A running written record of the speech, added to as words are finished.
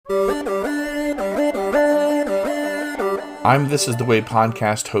I'm This Is The Way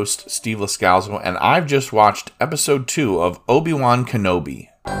podcast host Steve Lascalzo, and I've just watched episode 2 of Obi-Wan Kenobi.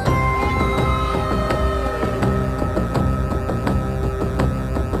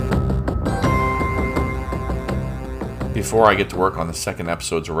 Before I get to work on the second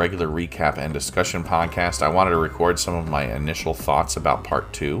episode's regular recap and discussion podcast, I wanted to record some of my initial thoughts about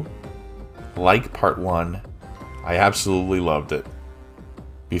part 2. Like part 1, I absolutely loved it.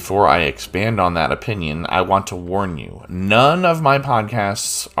 Before I expand on that opinion, I want to warn you, none of my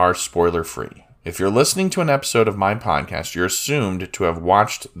podcasts are spoiler-free. If you're listening to an episode of my podcast, you're assumed to have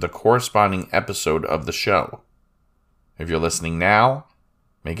watched the corresponding episode of the show. If you're listening now,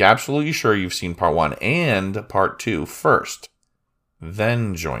 make absolutely sure you've seen part 1 and part 2 first.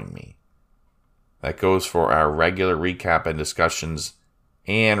 Then join me. That goes for our regular recap and discussions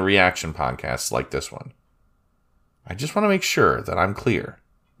and reaction podcasts like this one. I just want to make sure that I'm clear,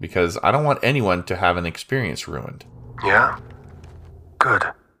 because I don't want anyone to have an experience ruined. Yeah? Good.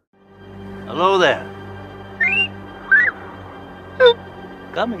 Hello there.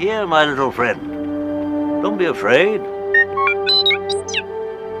 Come here, my little friend. Don't be afraid.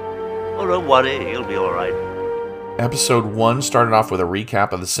 Oh, don't worry, he'll be all right. Episode 1 started off with a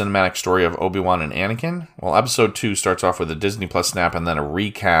recap of the cinematic story of Obi-Wan and Anakin, while Episode 2 starts off with a Disney Plus snap and then a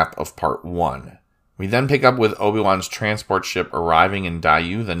recap of Part 1. We then pick up with Obi-Wan's transport ship arriving in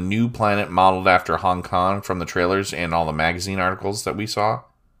Daiyu, the new planet modeled after Hong Kong from the trailers and all the magazine articles that we saw.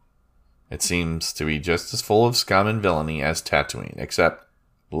 It seems to be just as full of scum and villainy as Tatooine, except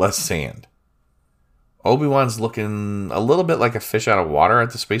less sand. Obi-Wan's looking a little bit like a fish out of water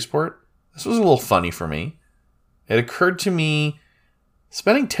at the spaceport. This was a little funny for me. It occurred to me,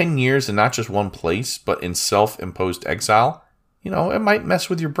 spending 10 years in not just one place, but in self-imposed exile, it might mess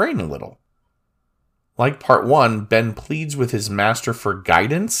with your brain a little. Like part 1, Ben pleads with his master for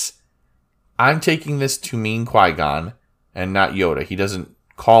guidance. I'm taking this to mean Qui-Gon and not Yoda. He doesn't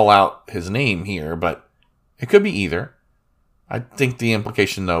call out his name here, but it could be either. I think the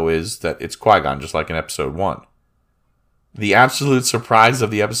implication, though, is that it's Qui-Gon, just like in episode 1. The absolute surprise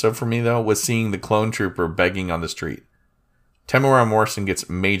of the episode for me, though, was seeing the clone trooper begging on the street. Temuera Morrison gets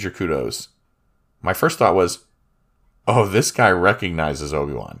major kudos. My first thought was, oh, this guy recognizes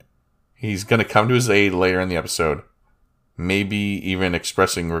Obi-Wan. He's going to come to his aid later in the episode, maybe even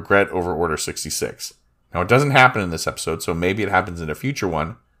expressing regret over Order 66. Now, it doesn't happen in this episode, so maybe it happens in a future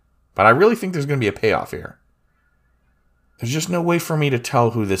one, but I really think there's going to be a payoff here. There's just no way for me to tell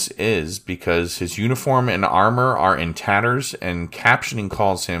who this is, because his uniform and armor are in tatters, and captioning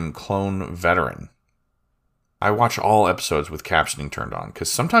calls him Clone Veteran. I watch all episodes with captioning turned on,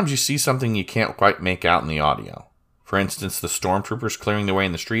 because sometimes you see something you can't quite make out in the audio. For instance, the stormtroopers clearing the way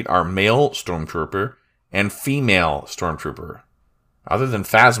in the street are male stormtrooper and female stormtrooper. Other than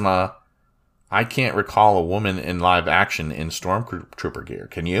Phasma, I can't recall a woman in live action in stormtrooper gear.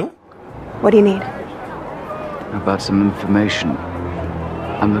 Can you? What do you need? About some information.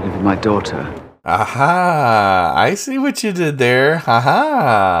 I'm looking for my daughter. Aha! I see what you did there.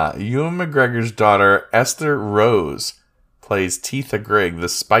 Aha! Ewan McGregor's daughter, Esther Rose, plays Teetha Grigg, the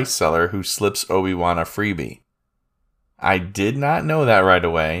spice seller who slips Obi-Wan a freebie. I did not know that right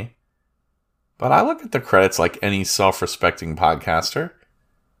away, but I look at the credits like any self-respecting podcaster.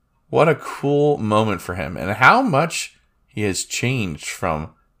 What a cool moment for him, and how much he has changed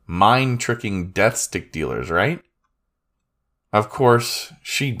from mind-tricking death stick dealers, right? Of course,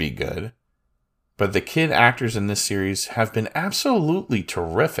 she'd be good, but the kid actors in this series have been absolutely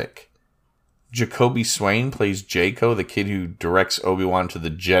terrific. Jacoby Swain plays Jaco, the kid who directs Obi-Wan to the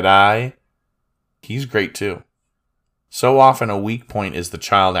Jedi. He's great too. So often a weak point is the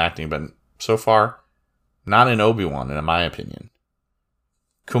child acting, but so far, not in Obi-Wan, in my opinion.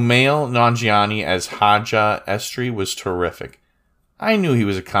 Kumail Nanjiani as Haja Estri was terrific. I knew he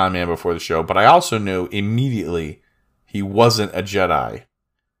was a con man before the show, but I also knew immediately he wasn't a Jedi.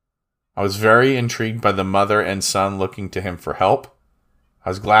 I was very intrigued by the mother and son looking to him for help. I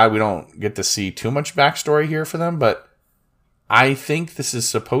was glad we don't get to see too much backstory here for them, but I think this is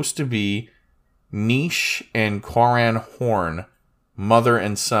supposed to be Nish and Koran Horn, mother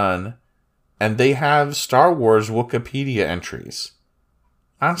and son, and they have Star Wars Wikipedia entries.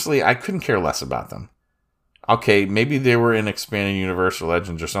 Honestly, I couldn't care less about them. Okay, maybe they were in Expanded Universe or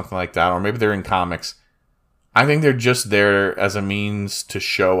Legends or something like that, or maybe they're in comics. I think they're just there as a means to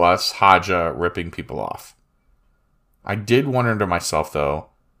show us Haja ripping people off. I did wonder to myself,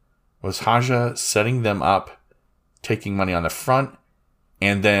 though, was Haja setting them up, taking money on the front,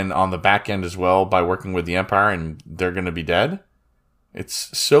 and then on the back end as well by working with the Empire, and they're going to be dead?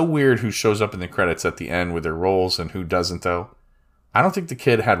 It's so weird who shows up in the credits at the end with their roles and who doesn't, though. I don't think the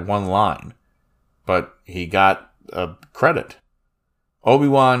kid had one line, but he got credit.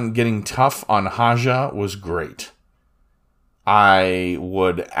 Obi-Wan getting tough on Haja was great. I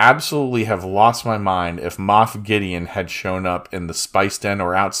would absolutely have lost my mind if Moff Gideon had shown up in the Spice Den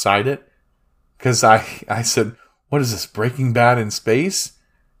or outside it. Because I said, what is this, Breaking Bad in space?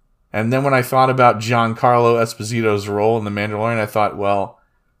 And then when I thought about Giancarlo Esposito's role in The Mandalorian, I thought, well,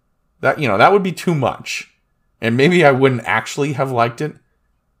 that would be too much. And maybe I wouldn't actually have liked it.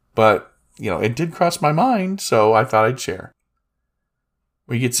 But, it did cross my mind, so I thought I'd share.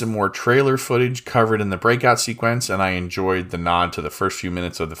 We get some more trailer footage covered in the breakout sequence, and I enjoyed the nod to the first few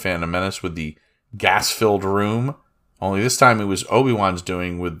minutes of The Phantom Menace with the gas-filled room. Only this time it was Obi-Wan's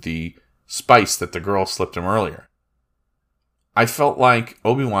doing with the spice that the girl slipped him earlier. I felt like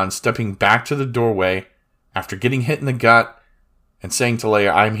Obi-Wan stepping back to the doorway after getting hit in the gut and saying to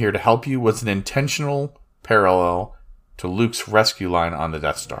Leia, "I'm here to help you," was an intentional parallel to Luke's rescue line on the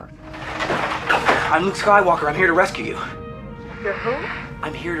Death Star. I'm Luke Skywalker. I'm here to rescue you. You're who?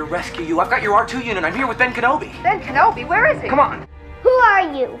 I'm here to rescue you. I've got your R2 unit. I'm here with Ben Kenobi. Ben Kenobi? Where is he? Come on. Who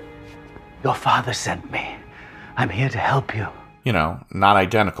are you? Your father sent me. I'm here to help you. Not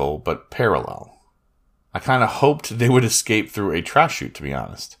identical, but parallel. I kind of hoped they would escape through a trash chute, to be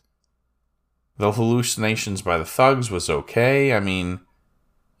honest. The hallucinations by the thugs was okay. I mean,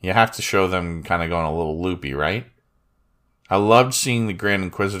 you have to show them kind of going a little loopy, right? I loved seeing the Grand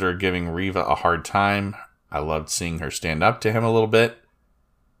Inquisitor giving Reva a hard time. I loved seeing her stand up to him a little bit.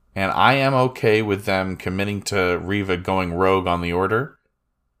 And I am okay with them committing to Reva going rogue on the Order.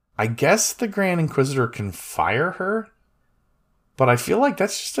 I guess the Grand Inquisitor can fire her, but I feel like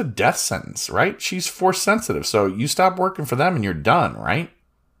that's just a death sentence, right? She's force sensitive, so you stop working for them and you're done, right?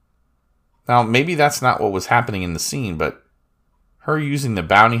 Now, maybe that's not what was happening in the scene, but her using the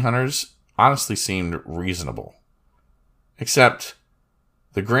bounty hunters honestly seemed reasonable. Except,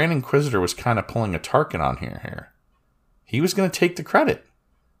 the Grand Inquisitor was kind of pulling a Tarkin on here. He was going to take the credit,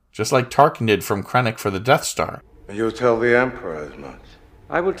 just like Tarkin did from Krennic for the Death Star. You'll tell the Emperor as much.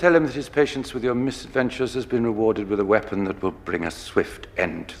 I will tell him that his patience with your misadventures has been rewarded with a weapon that will bring a swift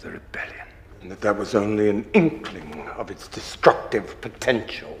end to the rebellion. And that was only an inkling of its destructive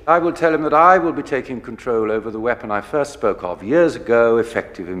potential. I will tell him that I will be taking control over the weapon I first spoke of years ago,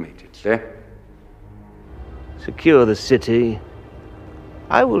 effective immediately. Secure the city.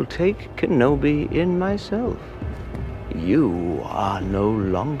 I will take Kenobi in myself. You are no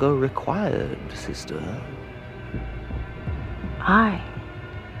longer required, sister. I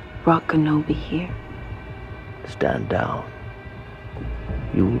brought Kenobi here. Stand down.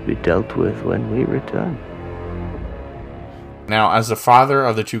 You will be dealt with when we return. Now, as the father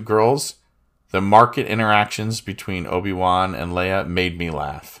of the two girls, the market interactions between Obi-Wan and Leia made me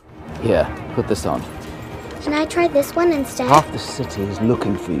laugh. Here, put this on. Can I try this one instead? Half the city is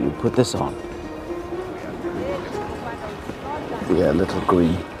looking for you. Put this on. Yeah, little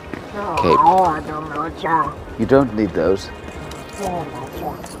green cape. You don't need those.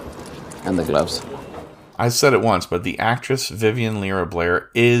 And the gloves. I said it once, but the actress Vivian Lyra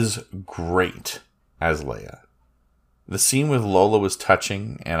Blair is great as Leia. The scene with Lola was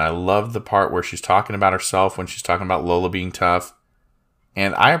touching, and I loved the part where she's talking about herself when she's talking about Lola being tough.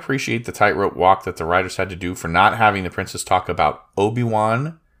 And I appreciate the tightrope walk that the writers had to do for not having the princess talk about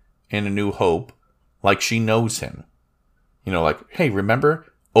Obi-Wan in A New Hope like she knows him. Like, hey, remember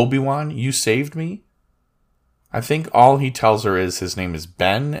Obi-Wan, you saved me? I think all he tells her is his name is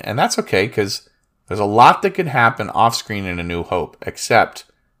Ben, and that's okay, because there's a lot that could happen off-screen in A New Hope, except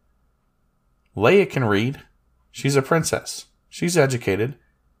Leia can read. She's a princess. She's educated.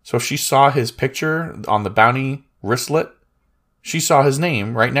 So if she saw his picture on the bounty wristlet, she saw his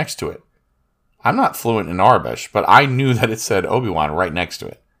name right next to it. I'm not fluent in Arabic, but I knew that it said Obi-Wan right next to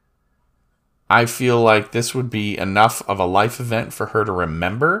it. I feel like this would be enough of a life event for her to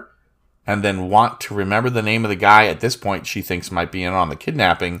remember, and then want to remember the name of the guy at this point she thinks might be in on the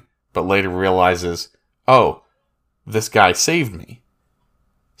kidnapping, but later realizes, oh, this guy saved me.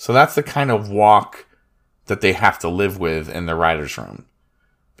 So that's the kind of walk that they have to live with in the writer's room.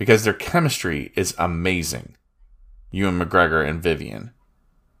 Because their chemistry is amazing. Ewan McGregor and Vivian.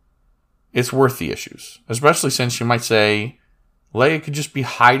 It's worth the issues. Especially since you might say, Leia could just be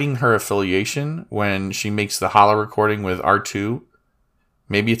hiding her affiliation when she makes the holo recording with R2.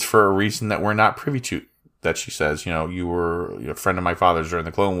 Maybe it's for a reason that we're not privy to. That she says, you were a friend of my father's during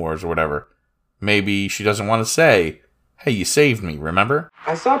the Clone Wars or whatever. Maybe she doesn't want to say, hey, you saved me, remember?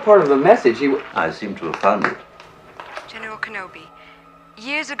 I saw part of the message. I seem to have found it. General Kenobi,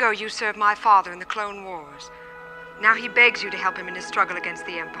 years ago you served my father in the Clone Wars. Now he begs you to help him in his struggle against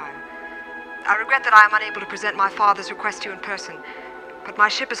the Empire. I regret that I am unable to present my father's request to you in person, But my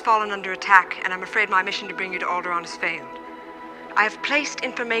ship has fallen under attack, and I'm afraid my mission to bring you to Alderaan has failed. I have placed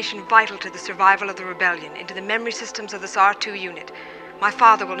information vital to the survival of the rebellion into the memory systems of this R2 unit. My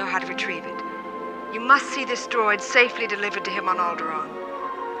father will know how to retrieve it. You must see this droid safely delivered to him on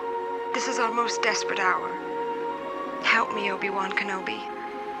Alderaan. This is our most desperate hour. Help me, Obi-Wan Kenobi.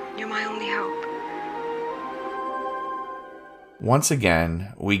 You're my only hope. Once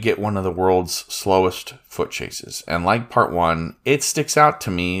again, we get one of the world's slowest foot chases, and like part 1, it sticks out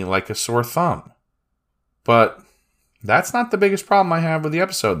to me like a sore thumb. But that's not the biggest problem I have with the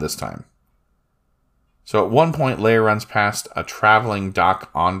episode this time. So at one point, Leia runs past a traveling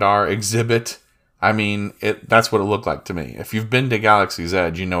Doc Ondar exhibit. I mean, that's what it looked like to me. If you've been to Galaxy's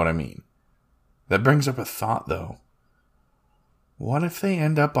Edge, you know what I mean. That brings up a thought, though. What if they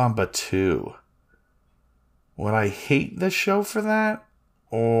end up on Batuu? Would I hate the show for that?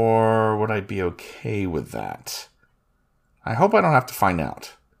 Or would I be okay with that? I hope I don't have to find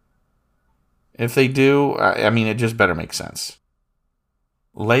out. If they do, I mean, it just better make sense.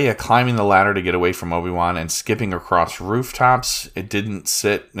 Leia climbing the ladder to get away from Obi-Wan and skipping across rooftops, it didn't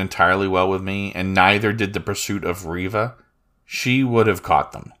sit entirely well with me, and neither did the pursuit of Reva. She would have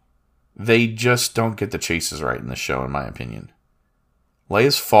caught them. They just don't get the chases right in the show, in my opinion.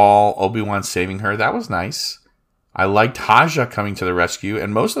 Leia's fall, Obi-Wan saving her, that was nice. I liked Haja coming to the rescue,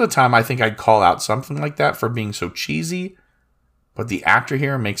 and most of the time I think I'd call out something like that for being so cheesy, but the actor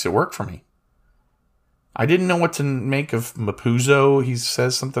here makes it work for me. I didn't know what to make of Mapuzo. He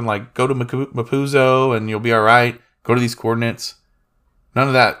says something like, go to Mapuzo and you'll be alright. Go to these coordinates. None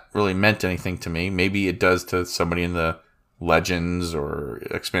of that really meant anything to me. Maybe it does to somebody in the Legends or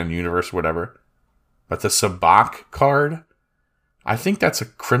Expanded Universe or whatever. But the Sabacc card, I think that's a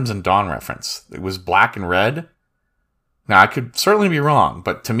Crimson Dawn reference. It was black and red. Now, I could certainly be wrong,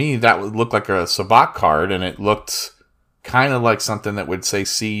 but to me that would look like a Sabacc card, and it looked kind of like something that would say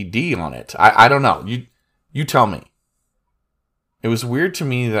CD on it. I don't know. You tell me. It was weird to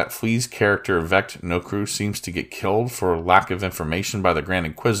me that Flea's character Vect Nokru seems to get killed for lack of information by the Grand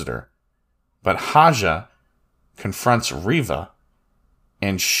Inquisitor. But Haja confronts Reva,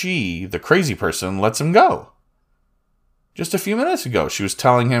 and she, the crazy person, lets him go. Just a few minutes ago, she was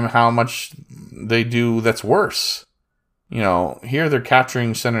telling him how much they do that's worse. You know, here they're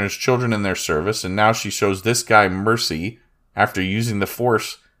capturing Senator's children in their service, and now she shows this guy mercy after using the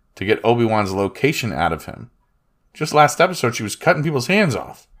Force to get Obi-Wan's location out of him. Just last episode, she was cutting people's hands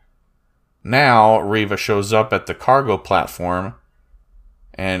off. Now, Reva shows up at the cargo platform,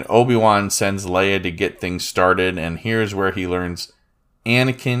 and Obi-Wan sends Leia to get things started, and here's where he learns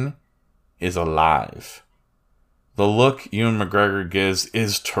Anakin is alive. The look Ewan McGregor gives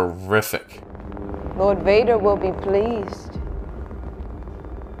is terrific. Lord Vader will be pleased.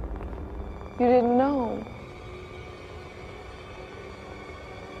 You didn't know.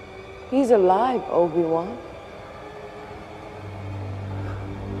 He's alive, Obi-Wan.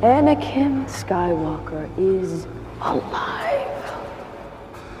 Anakin Skywalker is alive.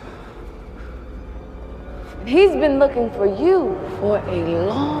 He's been looking for you for a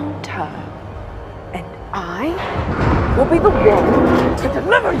long time. And I will be the one to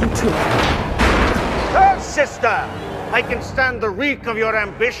deliver you to him. Sir, sister! I can stand the reek of your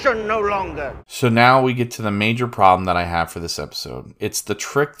ambition no longer. So now we get to the major problem that I have for this episode. It's the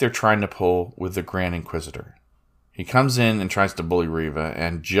trick they're trying to pull with the Grand Inquisitor. He comes in and tries to bully Reva,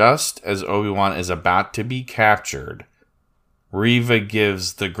 and just as Obi-Wan is about to be captured, Reva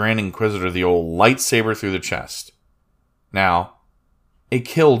gives the Grand Inquisitor the old lightsaber through the chest. Now, it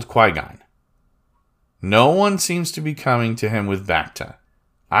killed Qui-Gon. No one seems to be coming to him with Bacta.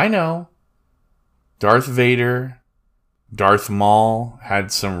 I know. Darth Vader, Darth Maul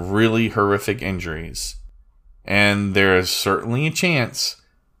had some really horrific injuries. And there is certainly a chance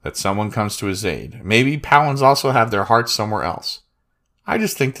that someone comes to his aid. Maybe Palins also have their hearts somewhere else. I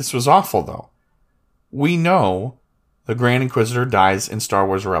just think this was awful, though. We know the Grand Inquisitor dies in Star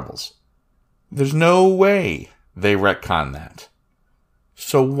Wars Rebels. There's no way they retcon that.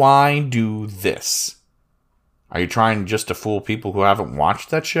 So why do this? Are you trying just to fool people who haven't watched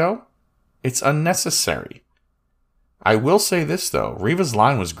that show? It's unnecessary. I will say this, though. Reva's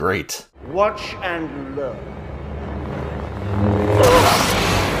line was great. Watch and learn.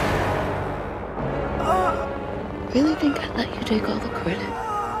 Really think I'd let you take all the credit?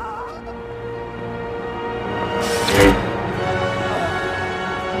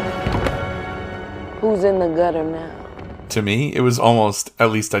 Who's in the gutter now? To me, it was almost,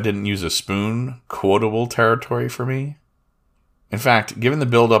 at least I didn't use a spoon, quotable territory for me. In fact, given the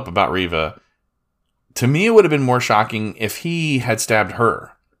build-up about Reva, to me it would have been more shocking if he had stabbed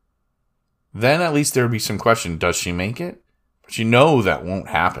her. Then at least there would be some question, does she make it? But you know that won't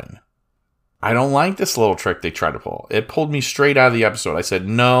happen. I don't like this little trick they try to pull. It pulled me straight out of the episode. I said,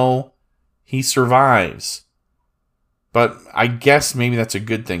 no, he survives. But I guess maybe that's a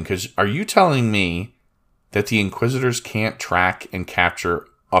good thing, because are you telling me that the Inquisitors can't track and capture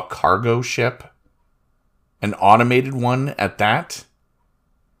a cargo ship? An automated one at that?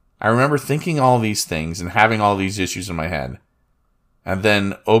 I remember thinking all these things and having all these issues in my head. And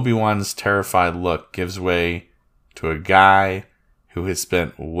then Obi-Wan's terrified look gives way to a guy who has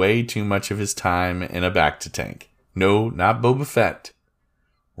spent way too much of his time in a Bacta-tank. No, not Boba Fett.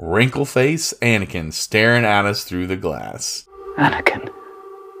 Wrinkle-face Anakin staring at us through the glass. Anakin.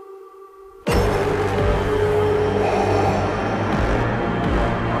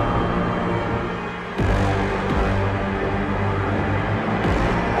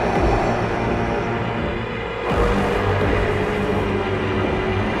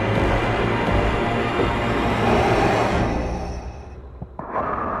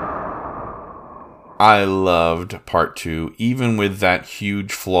 I loved part 2, even with that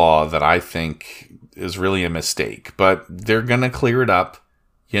huge flaw that I think is really a mistake. But they're going to clear it up.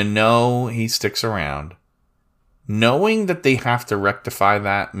 You know he sticks around. Knowing that they have to rectify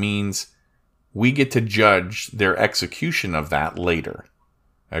that means we get to judge their execution of that later.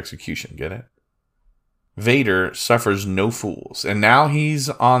 Execution, get it? Vader suffers no fools, and now he's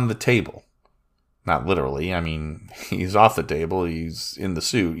on the table. Not literally, I mean, he's off the table, he's in the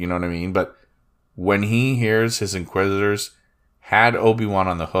suit, you know what I mean? But when he hears his Inquisitors had Obi-Wan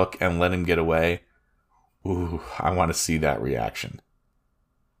on the hook and let him get away, ooh, I want to see that reaction.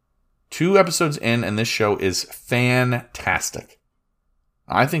 2 episodes in, and this show is fantastic.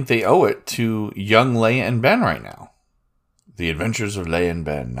 I think they owe it to young Leia and Ben right now. The Adventures of Leia and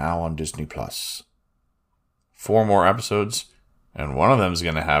Ben, now on Disney+. 4 more episodes, and one of them is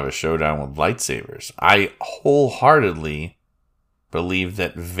going to have a showdown with lightsabers. I wholeheartedly believe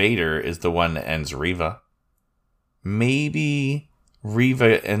that Vader is the one that ends Reva. Maybe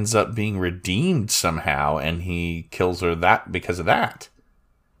Reva ends up being redeemed somehow and he kills her because of that.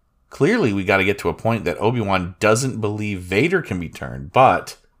 Clearly, we got to get to a point that Obi-Wan doesn't believe Vader can be turned,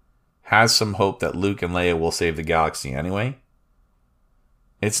 but has some hope that Luke and Leia will save the galaxy anyway.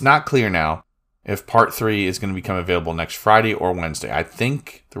 It's not clear now if Part 3 is going to become available next Friday or Wednesday. I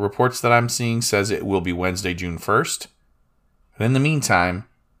think the reports that I'm seeing says it will be Wednesday, June 1st. But in the meantime,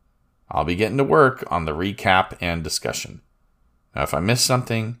 I'll be getting to work on the recap and discussion. Now, if I missed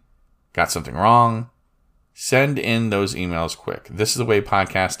something, got something wrong, send in those emails quick.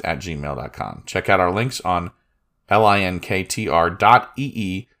 thisisthewaypodcast@gmail.com. Check out our links on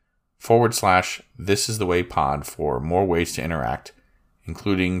linktr.ee/thisisthewaypod for more ways to interact,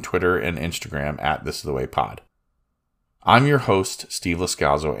 including Twitter and Instagram @thisisthewaypod. I'm your host, Steve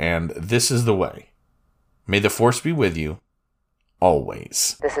Lascalzo, and this is the way. May the Force be with you.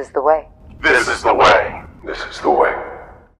 Always. This is the way. This is the way. This is the way.